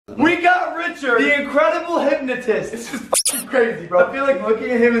We got Richard, the incredible hypnotist. It's just fucking crazy, bro. I feel like looking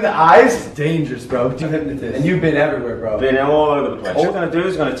at him in the eyes is dangerous, bro. You're a hypnotist. And you've been everywhere, bro. Been all over the place. All we're going to do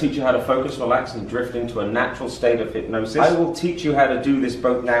is going to teach you how to focus, relax, and drift into a natural state of hypnosis. I will teach you how to do this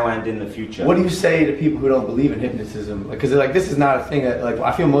both now and in the future. What do you say to people who don't believe in hypnotism? Because like, this is not a thing that, like,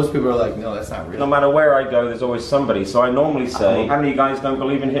 I feel most people are like, no, that's not real. No matter where I go, there's always somebody. So I normally say, how many of you guys don't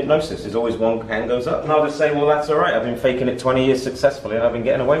believe in hypnosis? There's always one hand goes up. And I'll just say, well, that's all right. I've been faking it 20 years successfully and I've been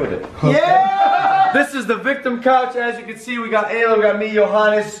getting away with it. Yeah! This is the victim couch. As you can see, we got Ayla, we got me,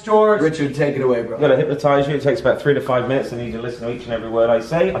 Johannes, George. Richard, take it away, bro. I'm going to hypnotize you. It takes about 3 to 5 minutes. I need you to listen to each and every word I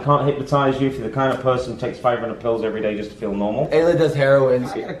say. I can't hypnotize you if you're the kind of person who takes 500 pills every day just to feel normal. Ayla does heroin.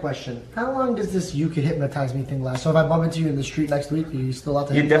 I got a question. How long does this "you could hypnotize me" thing last? So if I bump into you in the street next week, are you still out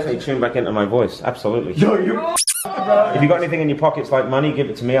to You definitely tune back into my voice. Absolutely. Yo, you're bro. If you got anything in your pockets like money, give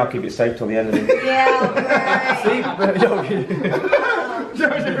it to me. I'll keep it safe till the end of the day. Yeah,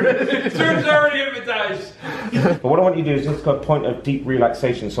 George's already hypnotized. But what I want you to do is just go a point of deep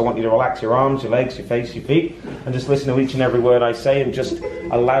relaxation. So I want you to relax your arms, your legs, your face, your feet, and just listen to each and every word I say and just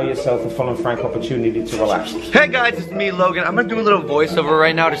allow yourself a full and frank opportunity to relax. Hey guys, it's me, Logan. I'm gonna do a little voiceover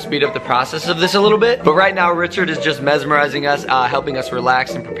right now to speed up the process of this a little bit. But right now, Richard is just mesmerizing us, helping us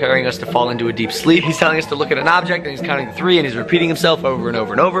relax and preparing us to fall into a deep sleep. He's telling us to look at an object and he's counting to 3 and he's repeating himself over and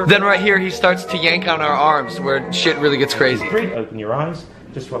over and over. Then right here, he starts to yank on our arms where shit really gets crazy. Open your eyes.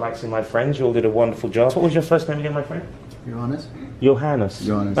 Just relaxing, my friends. You all did a wonderful job. What was your first name again, my friend? Johannes. Johannes.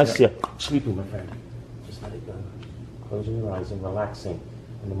 Johannes. That's you. Sleeping, my friend. Just let it go. Closing your eyes and relaxing.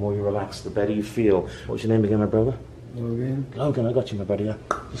 And the more you relax, the better you feel. What was your name again, my brother? Logan. Logan, I got you, my buddy. Yeah.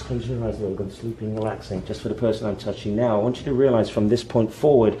 Just close your eyes, Logan. Sleeping, relaxing. Just for the person I'm touching now. I want you to realize from this point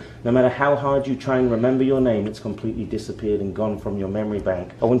forward, no matter how hard you try and remember your name, it's completely disappeared and gone from your memory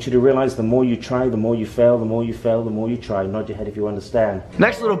bank. I want you to realize the more you try, the more you fail, the more you fail, the more you try. Nod your head if you understand.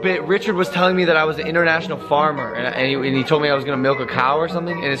 Next little bit, Richard was telling me that I was an international farmer, and he told me I was gonna milk a cow or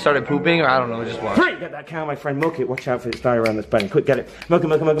something, and it started pooping, or I don't know, just watch. Get that cow, my friend. Milk it. Watch out for its dye around this bone. Quick, get it. Milk it,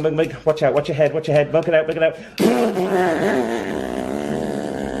 milk it, milk it, milk it, milk it. Watch out. Watch your head. Watch your head. Milk it out. Milk it out.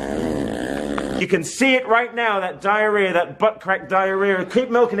 You can see it right now, that diarrhea, that butt crack diarrhea.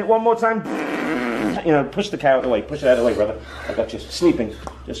 Keep milking it one more time. You know, push the cow out of the way. Push it out of the way, brother. I got you sleeping.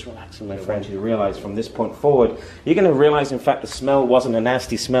 Just relaxing, my friend. You realize from this point forward, you're going to realize, in fact, the smell wasn't a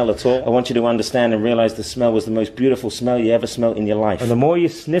nasty smell at all. I want you to understand and realize the smell was the most beautiful smell you ever smelled in your life. And the more you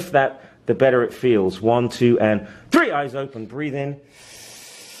sniff that, the better it feels. 1, 2, and 3. Eyes open. Breathe in.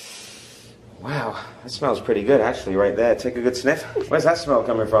 Wow, that smells pretty good actually right there. Take a good sniff. Where's that smell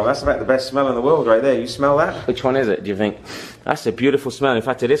coming from? That's about the best smell in the world right there. You smell that? Which one is it, do you think? That's a beautiful smell. In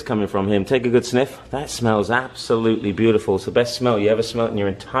fact, it is coming from him. Take a good sniff. That smells absolutely beautiful. It's the best smell you ever smelled in your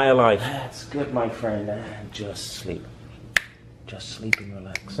entire life. That's good, my friend. And just sleep. Just sleep and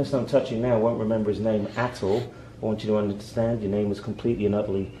relax. The person I'm touching now won't remember his name at all. I want you to understand your name was completely and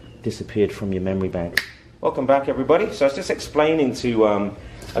utterly disappeared from your memory bank. Welcome back, everybody. So I was just explaining to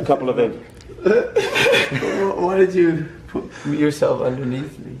a couple of the... Why did you put yourself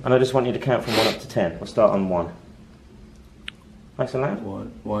underneath me? And I just want you to count from 1 up to 10. We'll start on 1. Nice and loud?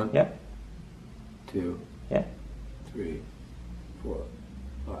 1. Yeah. 2. Yeah. 3. 4.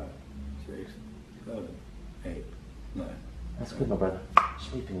 5. 6. 7. 8. 9. That's good, my brother.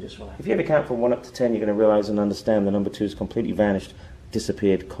 Sleeping, just relax. If you ever count from 1 up to 10, you're going to realize and understand the number 2 has completely vanished,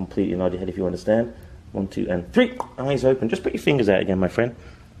 disappeared completely. Nod your head if you understand. 1, 2, and 3. Eyes open. Just put your fingers out again, my friend.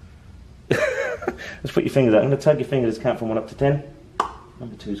 Let's put your fingers out. I'm going to tug your fingers, count from 1 up to 10.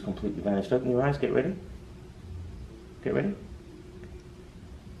 Number 2 is completely vanished. Open your eyes, get ready. Get ready.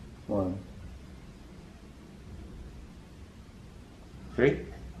 1. 3.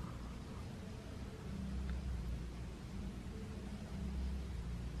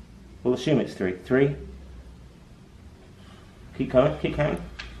 'We'll assume it's 3. 3. Keep going, keep counting.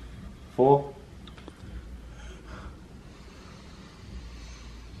 4.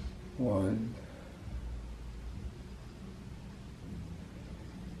 1.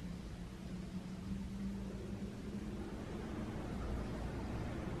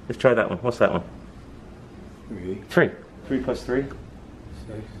 'Let's try that one. What's that one? 3. 3. 3 plus 3?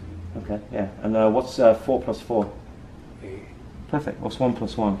 6. Okay, yeah. And what's 4 plus 4? 8. Perfect. What's 1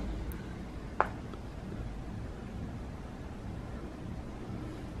 plus 1?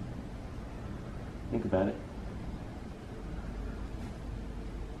 Think about it.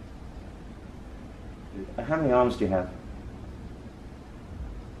 How many arms do you have?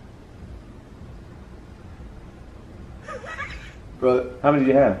 Brother, how many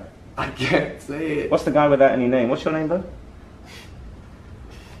do you have? I can't say it. What's the guy without any name? What's your name, bud?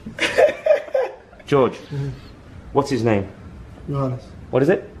 George. What's his name? Johannes. What is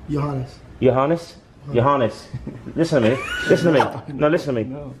it? Johannes. Johannes? Johannes. Listen to me. Listen to me. No, listen to me.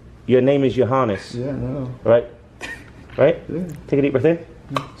 No. Your name is Johannes. Yeah, no. Right? Right? Yeah. Take a deep breath in.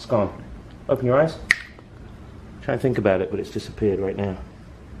 It's gone. Open your eyes. Try and think about it, but it's disappeared right now.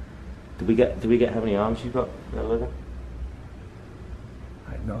 Did we get how many arms you've got, Logan?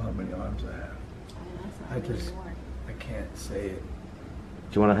 I know how many arms I have. I can't say it.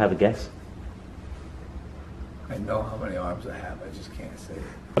 Do you want to have a guess? I know how many arms I have. I just can't say it.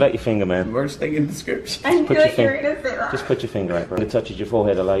 Put out your finger, man. Worst thing in description. I knew Put your you were finger. gonna say that. Just put your finger out, bro. When it touches your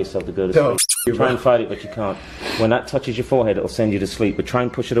forehead, allow yourself to go to Don't. sleep. Try and fight it, but you can't. When that touches your forehead, it'll send you to sleep. But try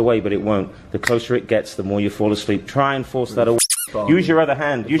and push it away, but it won't. The closer it gets, the more you fall asleep. Try and force that away. Use your other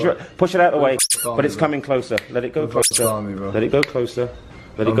hand. Push it out of the way, but it's coming closer. Let it go closer. Let it go closer.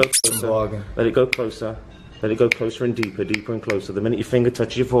 Let it go closer. Let it go closer. Let it go closer and deeper, deeper and closer. The minute your finger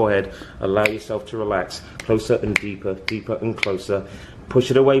touches your forehead, allow yourself to relax. Closer and deeper, deeper and closer.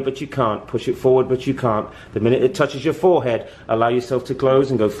 Push it away, but you can't. Push it forward, but you can't. The minute it touches your forehead, allow yourself to close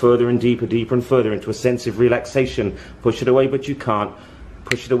and go further and deeper, deeper and further into a sense of relaxation. Push it away, but you can't.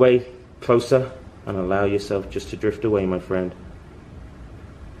 Push it away, closer, and allow yourself just to drift away, my friend.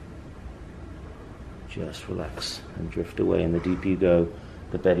 Just relax and drift away, and the deeper you go,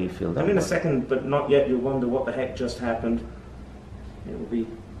 the better you feel. In a second, but not yet, you'll wonder what the heck just happened. It will be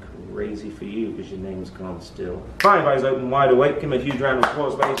crazy for you because your name's gone still. 5 eyes open, wide awake. Give me a huge round of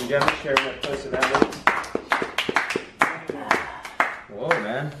applause, ladies and gentlemen. Sharing that closer down. Whoa,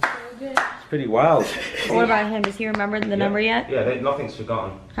 man. It's pretty wild. What about him? Does he remember the number yet? Yeah, nothing's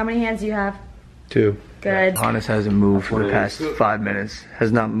forgotten. How many hands do you have? 2. Good. Johannes hasn't moved for the past 5 minutes.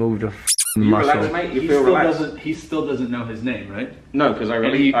 Has not moved a muscle. Relax, mate. You feel relaxed. He still doesn't know his name, right? No, because I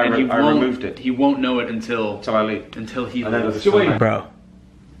removed it. He won't know it until I leave. Until he And then leaves. it'll show Bro,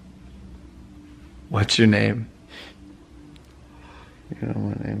 what's your name? You know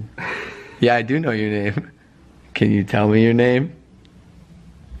my name? Yeah, I do know your name. Can you tell me your name?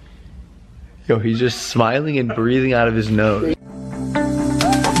 Yo, he's just smiling and breathing out of his nose.